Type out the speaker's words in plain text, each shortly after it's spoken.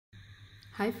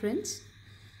Hi friends,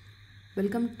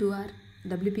 welcome to our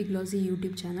WP Glossy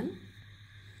YouTube channel.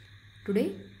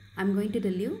 Today I'm going to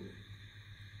tell you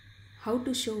how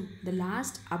to show the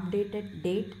last updated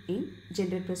date in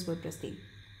GeneratePress WordPress theme.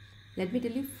 Let me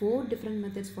tell you 4 different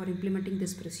methods for implementing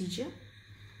this procedure.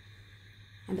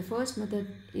 And the first method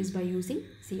is by using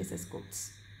CSS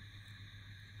codes.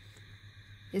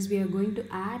 Yes, we are going to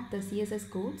add the CSS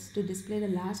codes to display the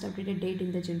last updated date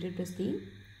in the GeneratePress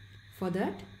theme. For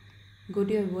that, go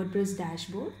to your WordPress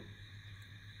dashboard,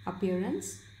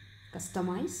 Appearance,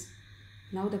 Customize.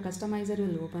 Now the customizer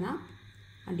will open up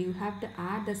and you have to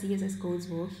add the CSS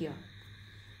codes over here.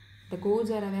 The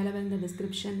codes are available in the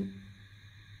description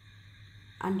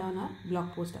and on our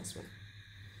blog post as well.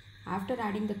 After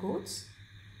adding the codes,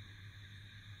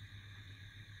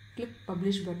 click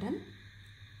Publish button,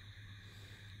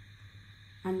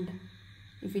 and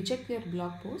if you check your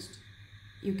blog post,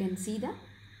 you can see the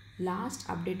last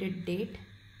updated date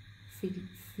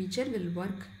feature will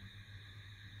work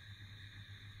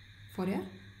for your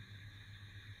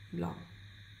blog.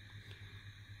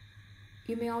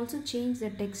 You may also change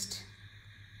the text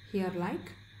here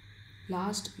like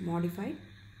last modified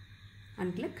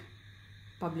and click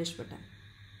Publish button.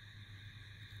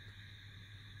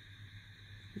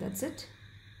 That's it.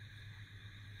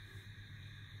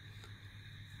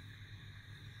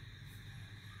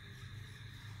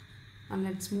 And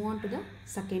let's move on to the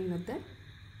second method.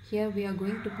 Here we are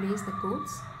going to place the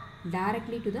codes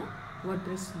directly to the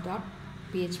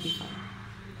WordPress.php file.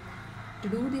 To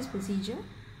do this procedure,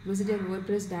 visit your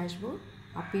WordPress dashboard,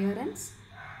 Appearance,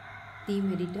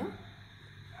 Theme Editor.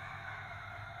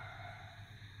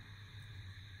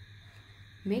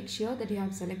 Make sure that you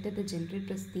have selected the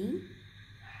GeneratePress theme.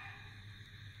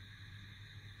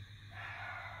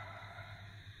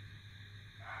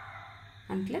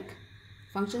 And click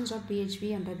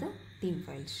Functions.php under the theme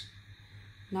files.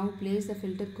 Now place the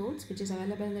filter codes which is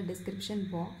available in the description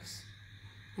box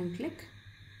and click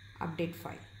Update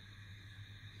File,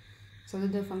 so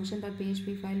that the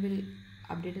function.php file will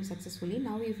update it successfully.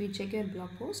 Now if you check your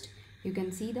blog post, you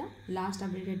can see the last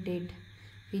updated date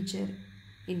feature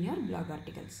in your blog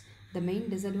articles. The main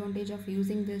disadvantage of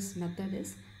using this method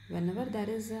is whenever there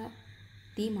is a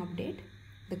theme update,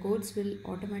 the codes will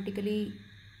automatically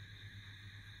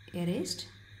erased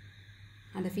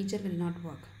and the feature will not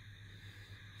work.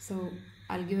 So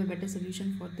I'll give a better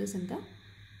solution for this in the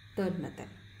third method.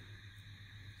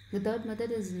 The third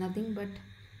method is nothing but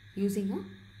using a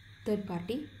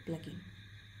third-party plugin.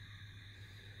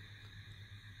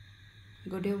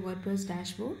 Go to your WordPress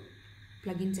dashboard,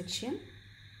 plugin section,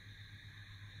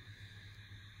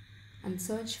 and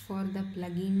search for the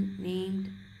plugin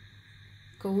named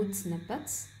Code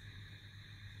Snippets.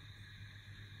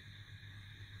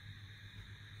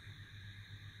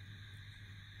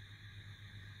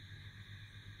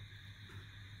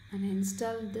 And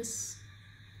install this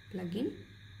plugin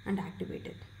and activate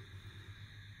it.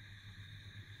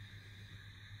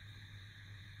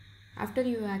 After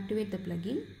you activate the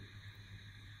plugin,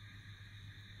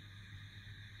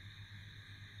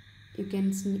 you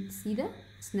can see the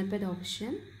snippet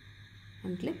option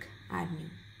and click Add New.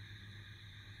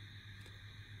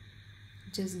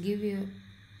 Just give your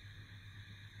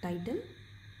title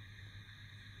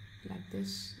like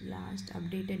this, last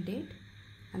updated date,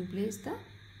 and place the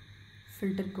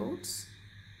filter codes.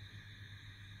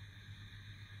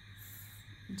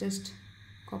 Just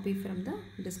copy from the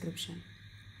description,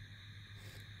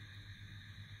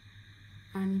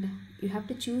 and you have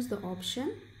to choose the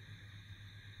option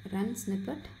Run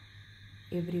Snippet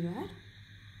Everywhere.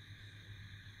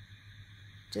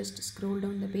 Just scroll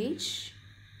down the page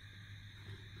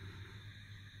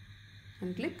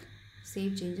and click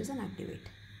Save Changes and Activate.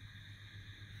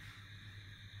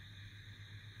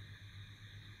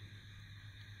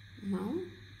 Now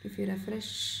if you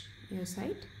refresh your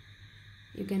site,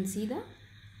 you can see the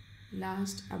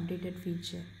last updated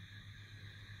feature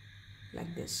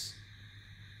like this.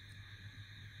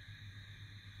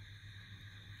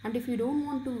 And if you don't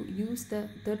want to use the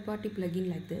third-party plugin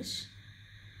like this,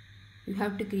 you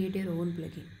have to create your own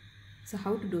plugin. So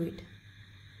how to do it?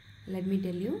 Let me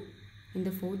tell you in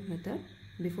the fourth method.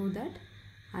 Before that,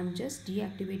 I'm just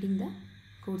deactivating the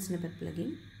Code Snippet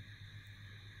plugin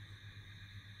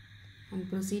and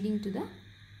proceeding to the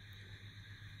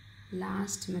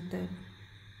last method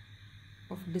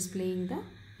of displaying the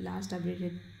last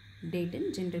updated date in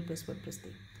GeneratePress WordPress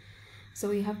theme.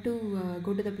 So you have to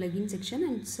go to the plugin section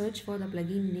and search for the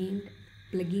plugin named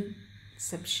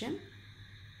Pluginception.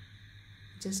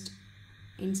 Just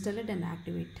install it and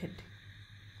activate it.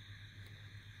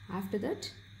 After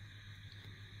that,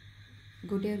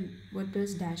 go to your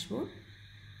WordPress dashboard,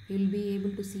 you will be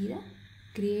able to see the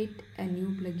create a new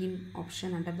plugin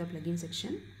option under the plugin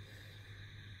section.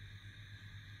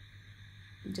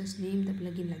 Just name the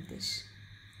plugin like this,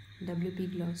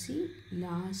 WP Glossy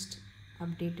last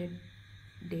updated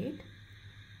date,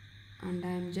 and I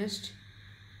am just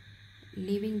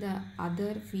leaving the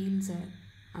other fields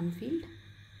unfilled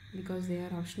because they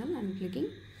are optional, and clicking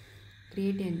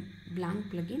create a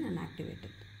blank plugin and activate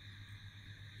it.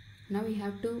 Now we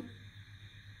have to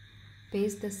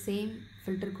paste the same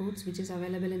filter codes which is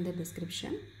available in the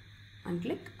description and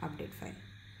click update file.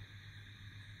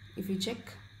 If you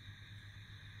check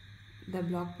the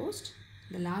blog post,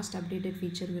 the last updated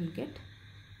feature will get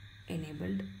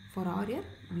enabled for all your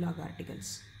blog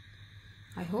articles.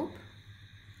 I hope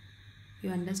you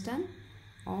understand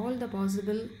all the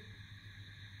possible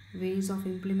ways of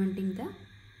implementing the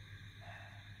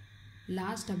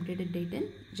last updated date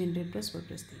in GeneratePress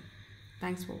WordPress theme.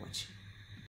 Thanks for watching.